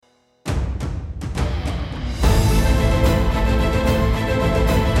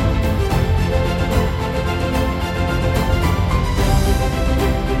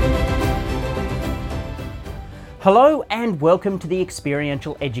Hello and welcome to the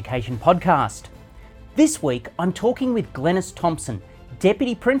Experiential Education Podcast. This week I'm talking with Glenys Thompson,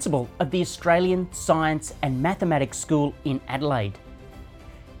 Deputy Principal of the Australian Science and Mathematics School in Adelaide.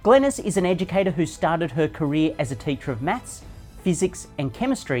 Glenys is an educator who started her career as a teacher of maths, physics and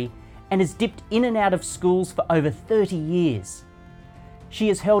chemistry and has dipped in and out of schools for over 30 years. She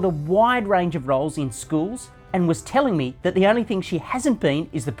has held a wide range of roles in schools and was telling me that the only thing she hasn't been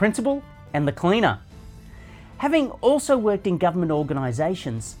is the principal and the cleaner. Having also worked in government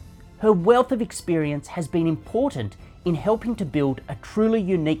organisations, her wealth of experience has been important in helping to build a truly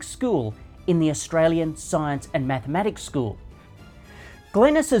unique school in the Australian Science and Mathematics School.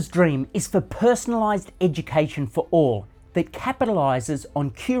 Glenys's dream is for personalised education for all that capitalises on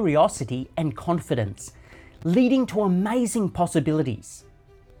curiosity and confidence, leading to amazing possibilities.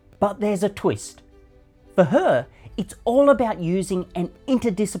 But there's a twist. For her, it's all about using an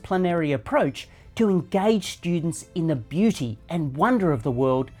interdisciplinary approach to engage students in the beauty and wonder of the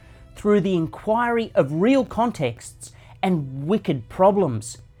world through the inquiry of real contexts and wicked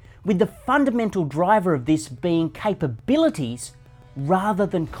problems, with the fundamental driver of this being capabilities rather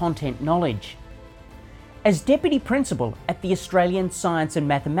than content knowledge. As Deputy Principal at the Australian Science and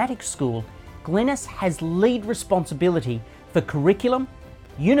Mathematics School, Glenys has lead responsibility for curriculum,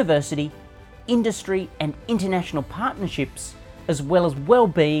 university, industry and international partnerships, as well as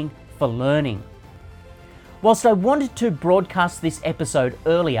well-being for learning. Whilst I wanted to broadcast this episode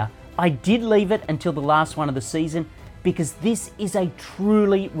earlier, I did leave it until the last one of the season because this is a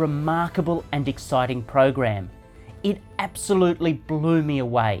truly remarkable and exciting program. It absolutely blew me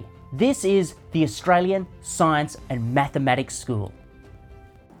away. This is the Australian Science and Mathematics School.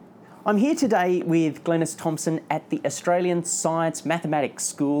 I'm here today with Glenys Thompson at the Australian Science Mathematics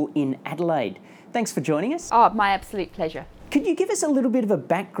School in Adelaide. Thanks for joining us. Oh, my absolute pleasure. Could you give us a little bit of a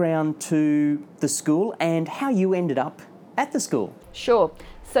background to the school and how you ended up at the school? Sure.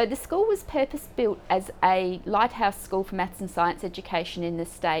 So the school was purpose-built as a lighthouse school for maths and science education in the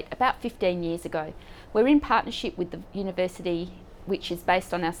state about 15 years ago. We're in partnership with the university, which is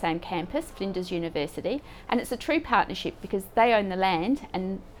based on our same campus, Flinders University, and it's a true partnership because they own the land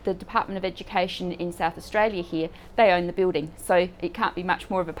and the Department of Education in South Australia here, they own the building. So it can't be much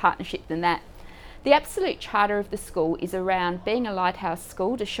more of a partnership than that. The absolute charter of the school is around being a lighthouse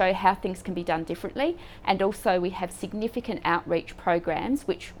school to show how things can be done differently, and also we have significant outreach programs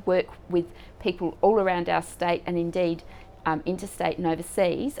which work with people all around our state and indeed interstate and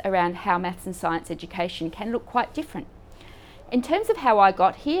overseas around how maths and science education can look quite different. In terms of how I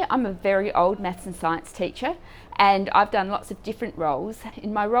got here, I'm a very old maths and science teacher and I've done lots of different roles.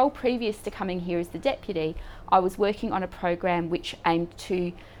 In my role previous to coming here as the deputy, I was working on a program which aimed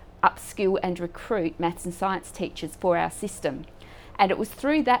to upskill and recruit maths and science teachers for our system. And it was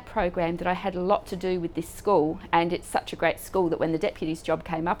through that program that I had a lot to do with this school, and it's such a great school that when the deputy's job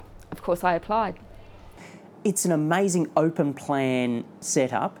came up, of course I applied. It's an amazing open plan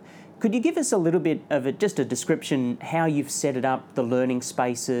setup. Could you give us a little bit of just a description how you've set it up, the learning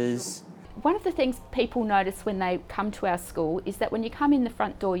spaces? One of the things people notice when they come to our school is that when you come in the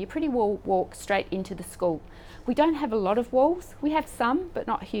front door, you pretty well walk straight into the school. We don't have a lot of walls. We have some, but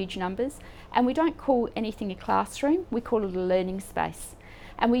not huge numbers. And we don't call anything a classroom. We call it a learning space.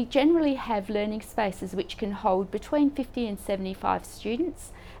 And we generally have learning spaces which can hold between 50 and 75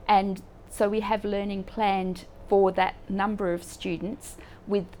 students. And so we have learning planned for that number of students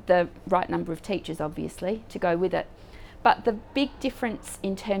with the right number of teachers, obviously, to go with it. But the big difference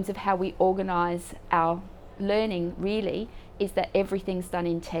in terms of how we organise our learning really is that everything's done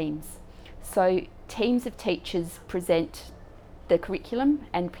in teams. So teams of teachers present the curriculum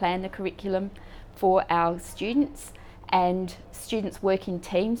and plan the curriculum for our students, and students work in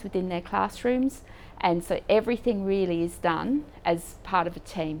teams within their classrooms, and so everything really is done as part of a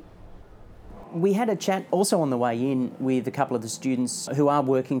team. We had a chat also on the way in with a couple of the students who are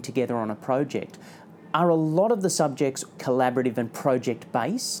working together on a project. Are a lot of the subjects collaborative and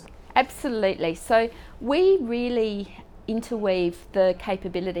project-based? Absolutely. So we really interweave the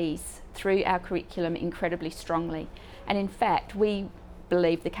capabilities through our curriculum incredibly strongly. And in fact, we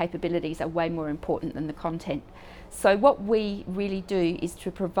believe the capabilities are way more important than the content. So what we really do is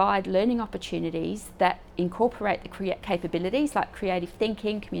to provide learning opportunities that incorporate the capabilities like creative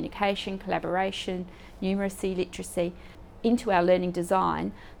thinking, communication, collaboration, numeracy, literacy into our learning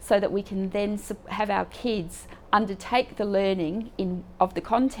design, so that we can then have our kids undertake the learning of the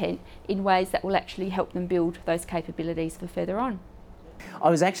content in ways that will actually help them build those capabilities for further on. I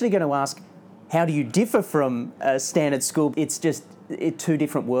was actually going to ask, how do you differ from a standard school? It's just two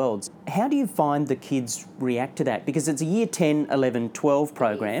different worlds. How do you find the kids react to that? Because it's a year 10, 11, 12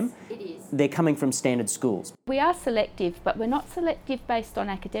 program. It is. they're coming from standard schools. We are selective, but we're not selective based on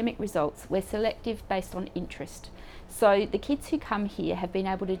academic results. We're selective based on interest. So the kids who come here have been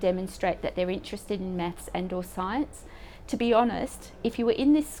able to demonstrate that they're interested in maths and or science. To be honest, if you were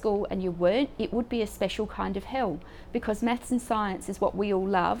in this school and you weren't, it would be a special kind of hell, because maths and science is what we all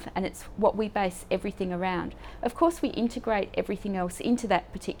love and it's what we base everything around. Of course, we integrate everything else into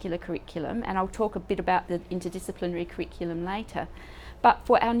that particular curriculum, and I'll talk a bit about the interdisciplinary curriculum later. But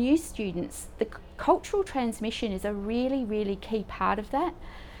for our new students, the cultural transmission is a really, really key part of that.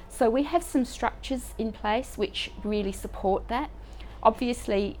 So we have some structures in place which really support that.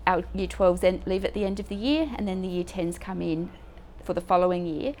 Obviously, our Year 12s leave at the end of the year, and then the Year 10s come in for the following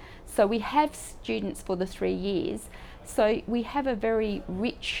year. So we have students for the 3 years. So we have a very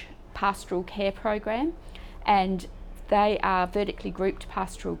rich pastoral care program, and they are vertically grouped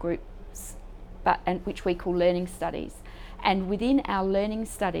pastoral groups, which we call learning studies. And within our learning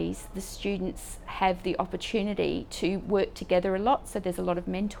studies, the students have the opportunity to work together a lot. So there's a lot of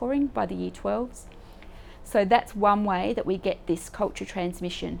mentoring by the Year 12s. So that's one way that we get this culture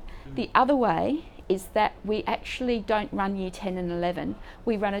transmission. The other way is that we actually don't run Year 10 and 11.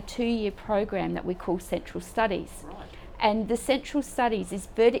 We run a 2-year program that we call Central Studies. Right. And the Central Studies is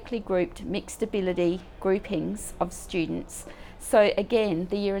vertically grouped mixed ability groupings of students. So again,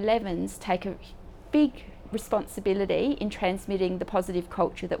 the Year 11s take a big responsibility in transmitting the positive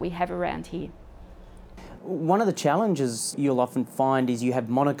culture that we have around here. One of the challenges you'll often find is you have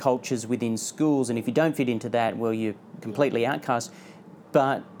monocultures within schools, and if you don't fit into that, well, you're completely outcast.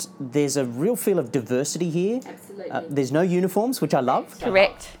 But there's a real feel of diversity here. Absolutely. There's no uniforms, which I love.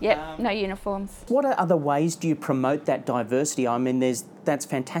 Correct, yep, no uniforms. What other ways do you promote that diversity? I mean, that's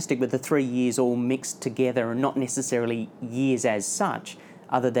fantastic with the 3 years all mixed together and not necessarily years as such,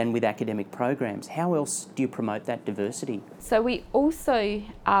 other than with academic programs. How else do you promote that diversity? So we also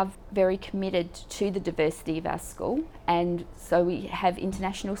are very committed to the diversity of our school, and so we have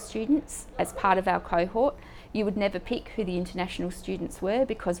international students as part of our cohort. You would never pick who the international students were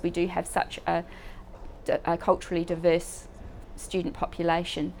because we do have such a culturally diverse student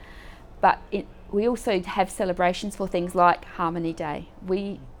population. But we also have celebrations for things like Harmony Day.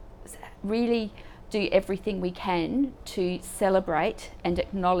 We really do everything we can to celebrate and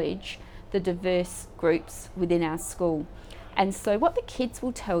acknowledge the diverse groups within our school. And so what the kids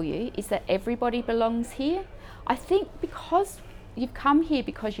will tell you is that everybody belongs here. I think because you've come here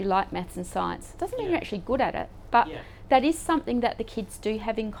because you like maths and science, it doesn't mean you're actually good at it, but that is something that the kids do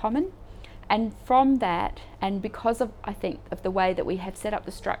have in common. And from that, and because of, I think, of the way that we have set up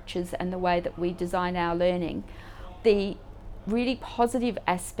the structures and the way that we design our learning, the really positive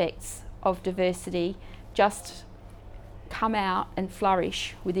aspects of diversity just come out and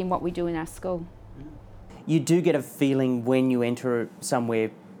flourish within what we do in our school. You do get a feeling when you enter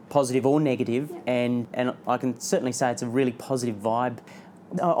somewhere, positive or negative, and I can certainly say it's a really positive vibe.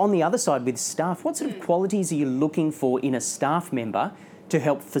 On the other side with staff, what sort of qualities are you looking for in a staff member to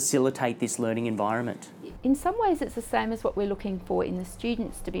help facilitate this learning environment? In some ways it's the same as what we're looking for in the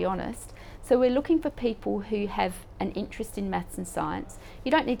students, to be honest. So we're looking for people who have an interest in maths and science.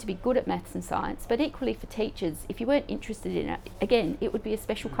 You don't need to be good at maths and science, but equally for teachers, if you weren't interested in it, again, it would be a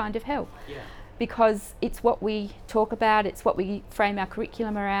special kind of hell. Because it's what we talk about, it's what we frame our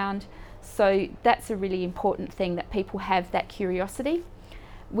curriculum around. So that's a really important thing, that people have that curiosity.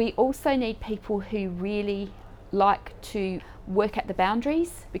 We also need people who really like to work at the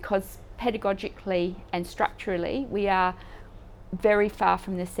boundaries, because pedagogically and structurally we are very far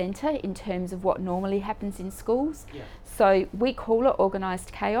from the centre in terms of what normally happens in schools. So we call it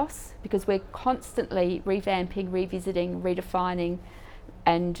organised chaos because we're constantly revamping, revisiting, redefining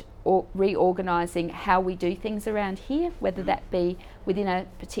and reorganising how we do things around here, whether that be within a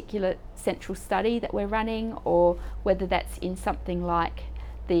particular central study that we're running, or whether that's in something like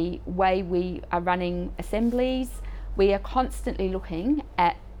the way we are running assemblies. We are constantly looking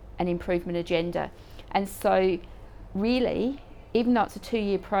at an improvement agenda. And so really, even though it's a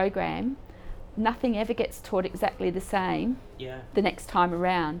 2-year program, nothing ever gets taught exactly the same the next time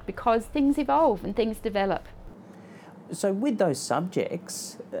around, because things evolve and things develop. So with those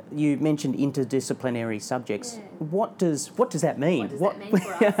subjects, you mentioned interdisciplinary subjects. What does that mean? What does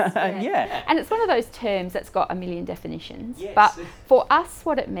that mean for us? And it's one of those terms that's got a million definitions. But for us,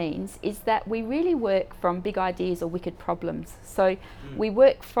 what it means is that we really work from big ideas or wicked problems. So we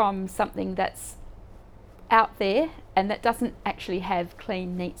work from something that's out there and that doesn't actually have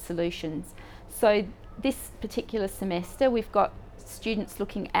clean, neat solutions. So this particular semester, we've got students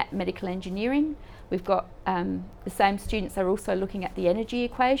looking at medical engineering. We've got the same students are also looking at the energy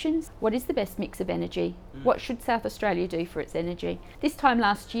equations. What is the best mix of energy? What should South Australia do for its energy? This time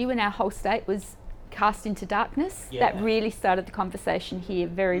last year, when our whole state was cast into darkness, that really started the conversation here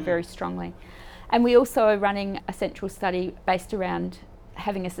very, very strongly. And we also are running a central study based around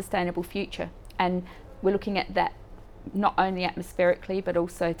having a sustainable future. And we're looking at that not only atmospherically, but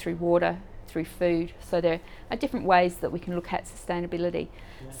also through water, through food. So there are different ways that we can look at sustainability.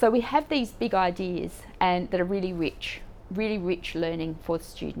 So we have these big ideas and that are really rich learning for the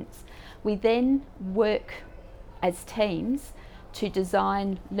students. We then work as teams to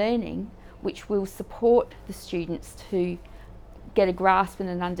design learning which will support the students to get a grasp and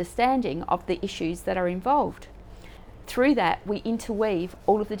an understanding of the issues that are involved. Through that, we interweave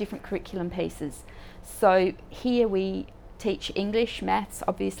all of the different curriculum pieces. So here we teach English, maths,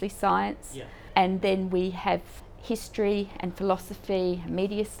 obviously science, and then we have history and philosophy,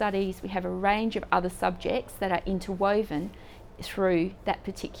 media studies. We have a range of other subjects that are interwoven through that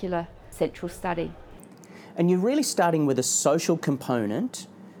particular central study. And you're really starting with a social component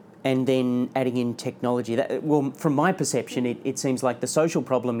and then adding in technology. Well, from my perception, it seems like the social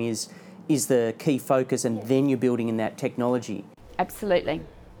problem is the key focus, and then you're building in that technology. Absolutely.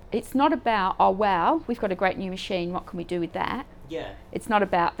 It's not about, oh wow, we've got a great new machine, what can we do with that? It's not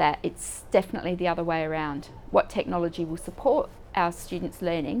about that. It's definitely the other way around. What technology will support our students'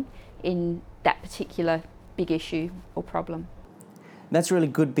 learning in that particular big issue or problem? That's really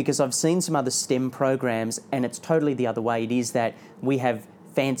good, because I've seen some other STEM programs and it's totally the other way. It is that we have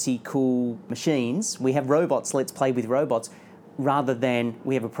fancy, cool machines, we have robots, let's play with robots, rather than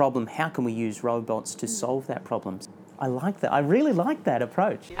we have a problem, how can we use robots to solve that problem? I like that. I really like that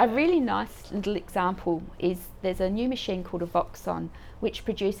approach. A really nice little example is there's a new machine called a Voxon, which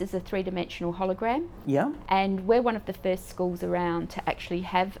produces a three-dimensional hologram. And we're one of the first schools around to actually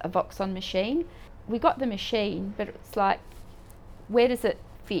have a Voxon machine. We got the machine, but it's like, where does it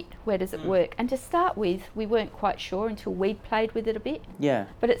fit? Where does it work? And to start with, we weren't quite sure until we'd played with it a bit.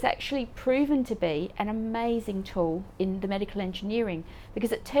 But it's actually proven to be an amazing tool in the medical engineering,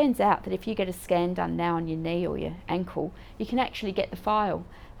 because it turns out that if you get a scan done now on your knee or your ankle, you can actually get the file,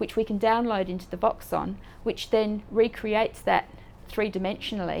 which we can download into the Voxon, which then recreates that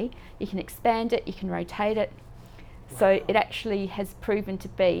three-dimensionally. You can expand it, you can rotate it. So it actually has proven to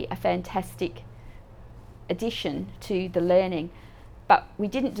be a fantastic addition to the learning. But we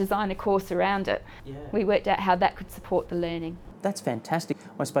didn't design a course around it. We worked out how that could support the learning. That's fantastic.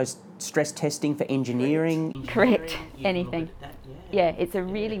 I suppose stress testing for engineering. Correct. Anything. It's a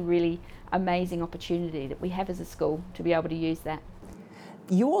really amazing opportunity that we have as a school to be able to use that.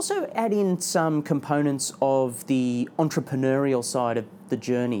 You also add in some components of the entrepreneurial side of the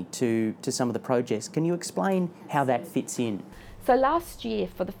journey to some of the projects. Can you explain how that fits in? So last year,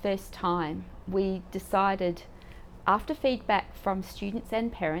 for the first time, we decided, after feedback from students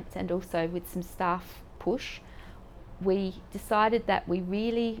and parents, and also with some staff push, we decided that we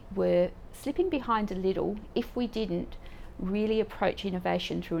really were slipping behind a little if we didn't really approach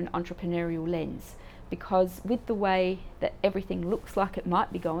innovation through an entrepreneurial lens. Because with the way that everything looks like it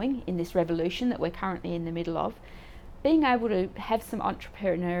might be going in this revolution that we're currently in the middle of, being able to have some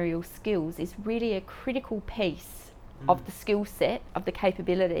entrepreneurial skills is really a critical piece of the skill set, of the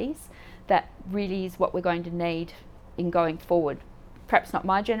capabilities, that really is what we're going to need in going forward. Perhaps not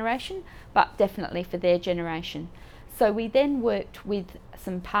my generation, but definitely for their generation. So we then worked with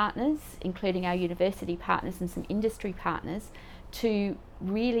some partners, including our university partners and some industry partners, to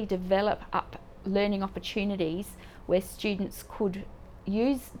really develop up learning opportunities where students could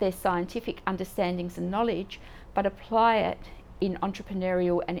use their scientific understandings and knowledge, but apply it in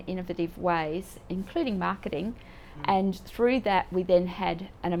entrepreneurial and innovative ways, including marketing. And through that, we then had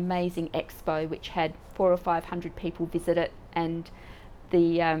an amazing expo which had 400 or 500 people visit it, and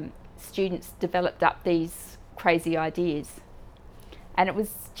the students developed up these crazy ideas. And it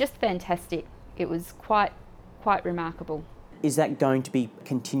was just fantastic. It was quite remarkable. Is that going to be a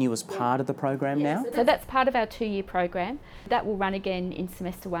continuous part of the program now? So that's part of our 2-year program. That will run again in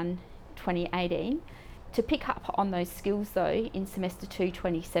semester 1, 2018. To pick up on those skills though, in semester 2,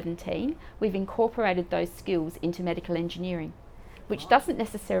 2017, we've incorporated those skills into medical engineering, which doesn't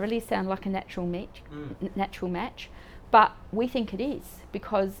necessarily sound like a natural match, but we think it is,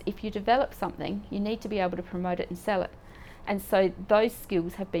 because if you develop something, you need to be able to promote it and sell it. And so those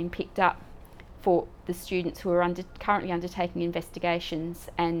skills have been picked up for the students who are currently undertaking investigations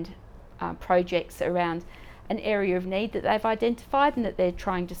and projects around an area of need that they've identified and that they're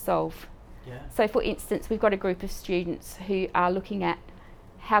trying to solve. So for instance, we've got a group of students who are looking at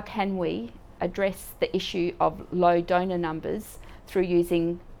how can we address the issue of low donor numbers through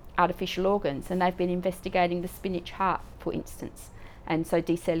using artificial organs, and they've been investigating the spinach heart, for instance, and so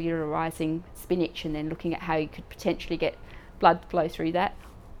decellularising spinach and then looking at how you could potentially get blood flow through that.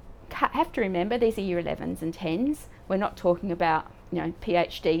 Have to remember, these are year 11s and 10s. We're not talking about,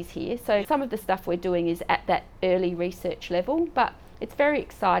 PhDs here. So some of the stuff we're doing is at that early research level, but it's very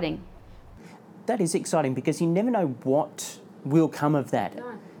exciting. That is exciting because you never know what will come of that.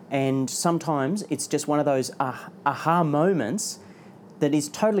 No. And sometimes it's just one of those aha moments that is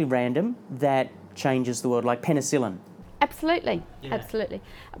totally random that changes the world, like penicillin. Absolutely, absolutely.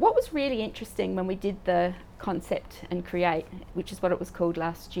 What was really interesting when we did the concept and create, which is what it was called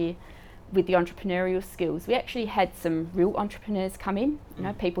last year, with the entrepreneurial skills, we actually had some real entrepreneurs come in,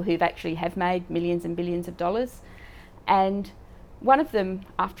 people who've actually have made millions and billions of dollars. And one of them,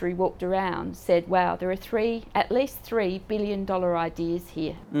 after he walked around, said, wow, there are at least $3 billion ideas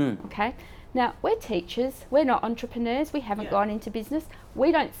here. Okay. Now, we're teachers, we're not entrepreneurs, we haven't gone into business,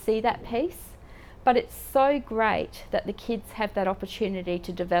 we don't see that piece, but it's so great that the kids have that opportunity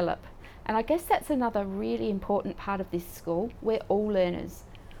to develop. And I guess that's another really important part of this school. We're all learners.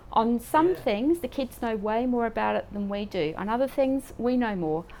 On some things, the kids know way more about it than we do. On other things, we know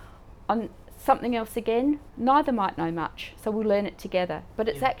more. On something else again, neither might know much, so we'll learn it together. But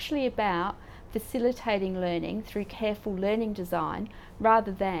it's actually about facilitating learning through careful learning design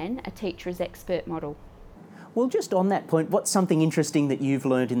rather than a teacher as expert model. Well, just on that point, what's something interesting that you've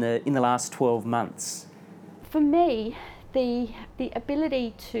learned in the last 12 months? For me, the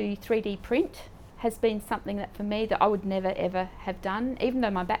ability to 3D print has been something that for me that I would never ever have done. Even though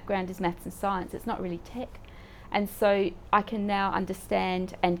my background is maths and science, it's not really tech. And so I can now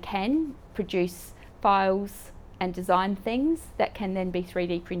understand and can produce files and design things that can then be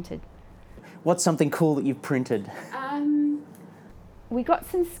 3D printed. What's something cool that you've printed? We got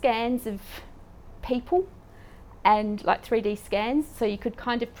some scans of people and like 3D scans, so you could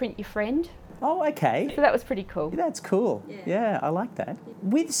kind of print your friend. Oh, okay. So that was pretty cool. That's cool. Yeah, I like that.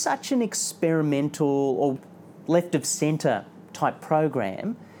 With such an experimental or left of centre type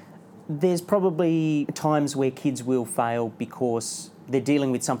program, there's probably times where kids will fail because they're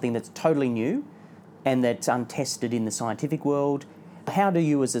dealing with something that's totally new and that's untested in the scientific world. How do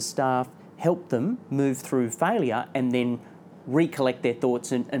you as a staff help them move through failure and then recollect their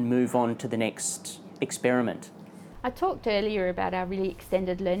thoughts and move on to the next experiment? I talked earlier about our really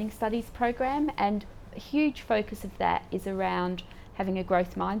extended learning studies program, and a huge focus of that is around having a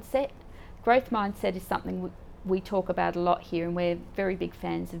growth mindset. Growth mindset is something we talk about a lot here, and we're very big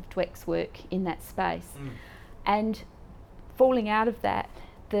fans of Dweck's work in that space. And falling out of that,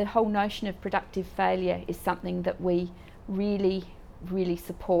 the whole notion of productive failure is something that we really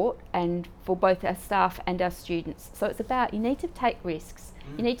support, and for both our staff and our students. So it's about, you need to take risks.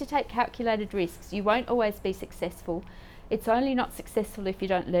 You need to take calculated risks. You won't always be successful. It's only not successful if you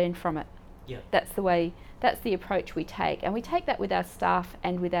don't learn from it. That's the approach we take. And we take that with our staff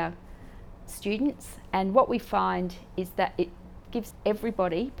and with our students. And what we find is that it gives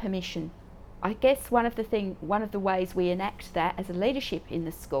everybody permission. I guess one of the ways we enact that as a leadership in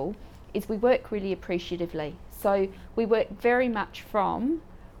the school is we work really appreciatively. So we work very much from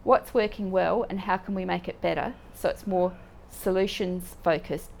what's working well and how can we make it better. So it's more solutions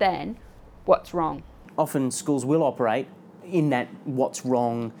focused than what's wrong. Often schools will operate in that what's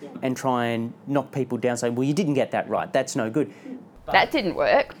wrong and try and knock people down, saying, well, you didn't get that right, that's no good. That didn't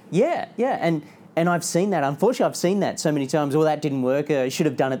work. Yeah, and I've seen that. Unfortunately, I've seen that so many times. Well, that didn't work, you should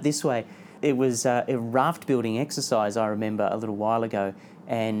have done it this way. It was a raft building exercise, I remember, a little while ago,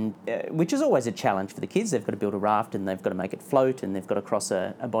 and which is always a challenge for the kids. They've got to build a raft and they've got to make it float and they've got to cross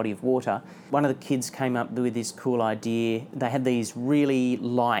a body of water. One of the kids came up with this cool idea. They had these really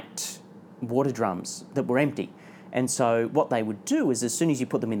light water drums that were empty. And so what they would do is as soon as you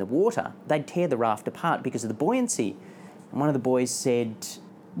put them in the water, they'd tear the raft apart because of the buoyancy. And one of the boys said,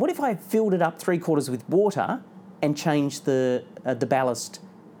 what if I filled it up 3/4 with water and changed the ballast?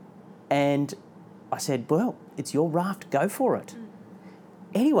 And I said, well, it's your raft, go for it.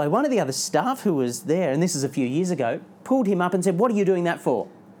 Anyway, one of the other staff who was there, and this is a few years ago, pulled him up and said, what are you doing that for?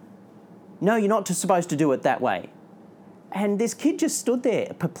 No, you're not supposed to do it that way. And this kid just stood there,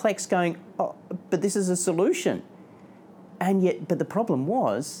 perplexed, going, oh, but this is a solution. But the problem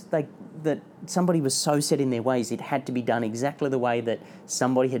was that somebody was so set in their ways, it had to be done exactly the way that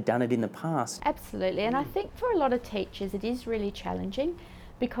somebody had done it in the past. Absolutely, and I think for a lot of teachers it is really challenging,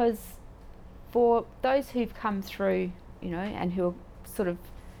 because for those who've come through, and who are sort of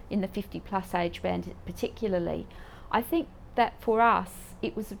in the 50 plus age band particularly, I think that for us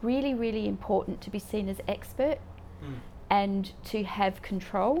it was really, really important to be seen as expert and to have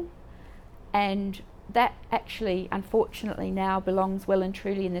control. And that actually, unfortunately, now belongs well and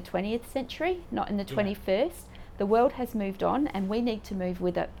truly in the 20th century, not in the 21st. The world has moved on and we need to move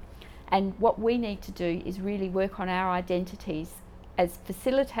with it. And what we need to do is really work on our identities as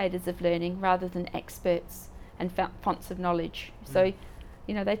facilitators of learning rather than experts and fonts of knowledge. So,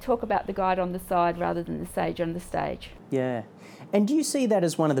 you know, they talk about the guide on the side rather than the sage on the stage. Yeah. And do you see that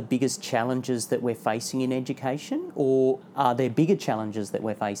as one of the biggest challenges that we're facing in education, or are there bigger challenges that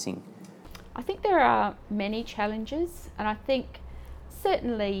we're facing? I think there are many challenges, and I think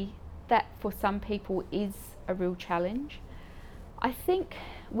certainly that for some people is a real challenge. I think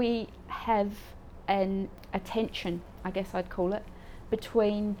we have a tension, I guess I'd call it,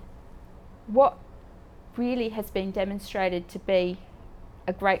 between what really has been demonstrated to be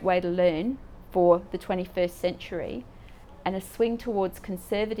a great way to learn for the 21st century and a swing towards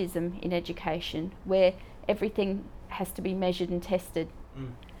conservatism in education where everything has to be measured and tested.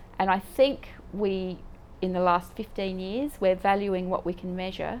 And I think we, in the last 15 years, we're valuing what we can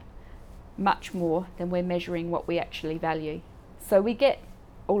measure much more than we're measuring what we actually value. So we get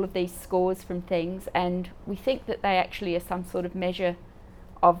all of these scores from things and we think that they actually are some sort of measure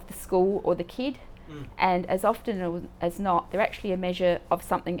of the school or the kid. And as often as not, they're actually a measure of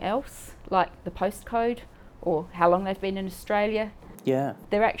something else, like the postcode or how long they've been in Australia. Yeah.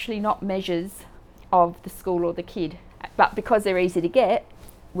 They're actually not measures of the school or the kid. But because they're easy to get,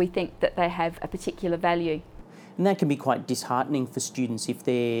 we think that they have a particular value. And that can be quite disheartening for students if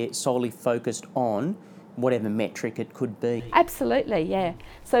they're solely focused on whatever metric it could be. Absolutely, yeah.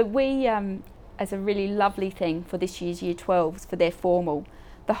 So we, as a really lovely thing for this year's Year 12s, for their formal,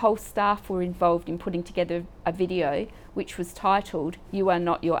 the whole staff were involved in putting together a video which was titled "You Are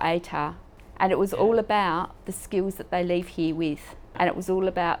Not Your ATAR." And it was all about the skills that they leave here with. And it was all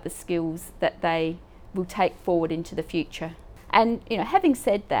about the skills that they will take forward into the future. And, you know, having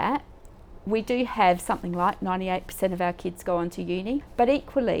said that, we do have something like 98% of our kids go on to uni, but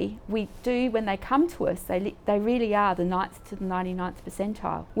equally we do, when they come to us, they really are the 9th to the 99th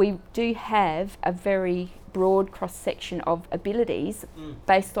percentile. We do have a very broad cross-section of abilities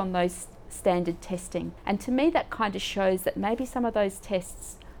based on those standard testing. And to me that kind of shows that maybe some of those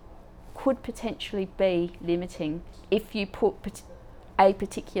tests could potentially be limiting if you put a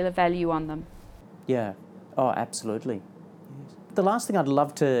particular value on them. Yeah, oh absolutely. The last thing I'd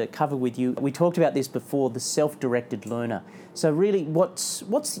love to cover with you, we talked about this before, the self-directed learner. So really,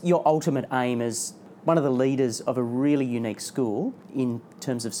 what's your ultimate aim as one of the leaders of a really unique school in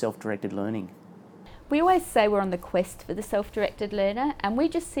terms of self-directed learning? We always say we're on the quest for the self-directed learner, and we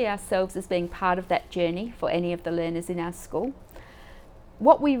just see ourselves as being part of that journey for any of the learners in our school.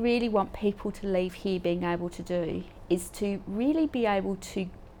 What we really want people to leave here being able to do is to really be able to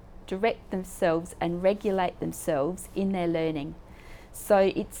direct themselves and regulate themselves in their learning.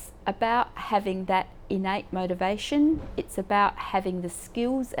 So it's about having that innate motivation, it's about having the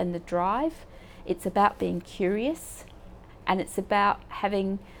skills and the drive, it's about being curious, and it's about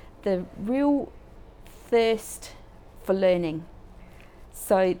having the real thirst for learning.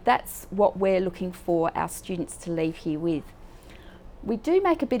 So that's what we're looking for our students to leave here with. We do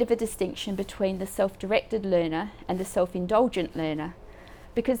make a bit of a distinction between the self-directed learner and the self-indulgent learner,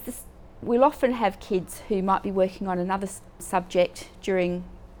 because we'll often have kids who might be working on another subject during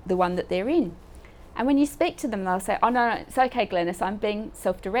the one that they're in. And when you speak to them, they'll say, "Oh no, it's okay, Glenys, I'm being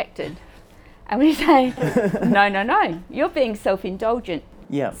self-directed." And we say, no, you're being self-indulgent.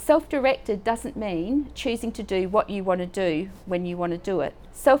 Yeah. Self-directed doesn't mean choosing to do what you want to do when you want to do it.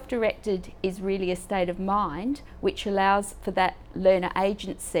 Self-directed is really a state of mind which allows for that learner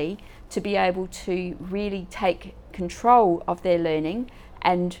agency to be able to really take control of their learning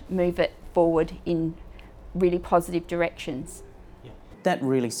and move it forward in really positive directions. Yeah. That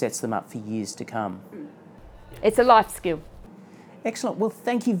really sets them up for years to come. It's a life skill. Excellent. Well,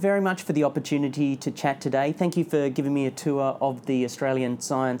 thank you very much for the opportunity to chat today. Thank you for giving me a tour of the Australian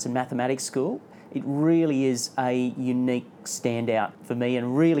Science and Mathematics School. It really is a unique standout for me and a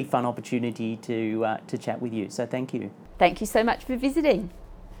really fun opportunity to chat with you. So thank you. Thank you so much for visiting.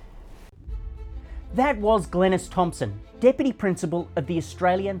 That was Glenys Thompson, Deputy Principal of the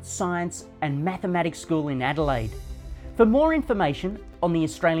Australian Science and Mathematics School in Adelaide. For more information on the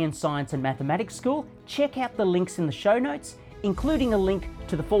Australian Science and Mathematics School, check out the links in the show notes, including a link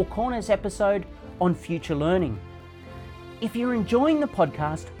to the Four Corners episode on future learning. If you're enjoying the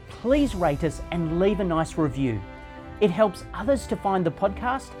podcast, please rate us and leave a nice review. It helps others to find the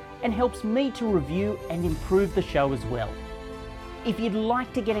podcast and helps me to review and improve the show as well. If you'd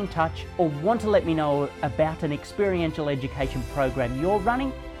like to get in touch or want to let me know about an experiential education program you're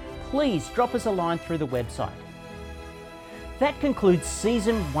running, please drop us a line through the website. That concludes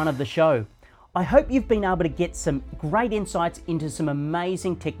Season 1 of the show. I hope you've been able to get some great insights into some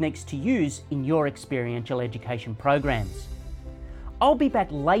amazing techniques to use in your experiential education programs. I'll be back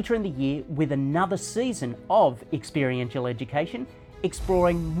later in the year with another season of experiential education,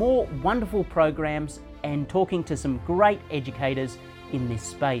 exploring more wonderful programs and talking to some great educators in this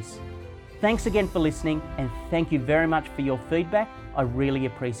space. Thanks again for listening, and thank you very much for your feedback. I really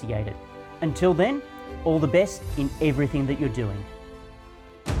appreciate it. Until then, all the best in everything that you're doing.